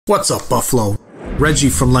What's up, Buffalo? Reggie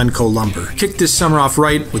from Len-Co Lumber. Kick this summer off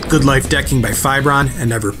right with Good Life decking by Fiberon and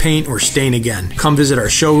never paint or stain again. Come visit our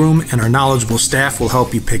showroom and our knowledgeable staff will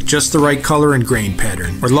help you pick just the right color and grain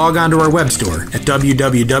pattern. Or log on to our web store at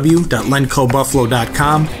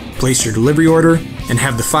www.lencobuffalo.com, place your delivery order, and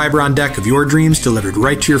have the Fiberon deck of your dreams delivered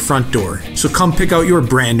right to your front door. So come pick out your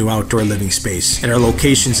brand new outdoor living space at our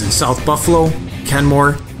locations in South Buffalo,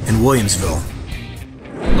 Kenmore, and Williamsville.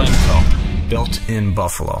 Len-Co, built in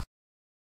Buffalo.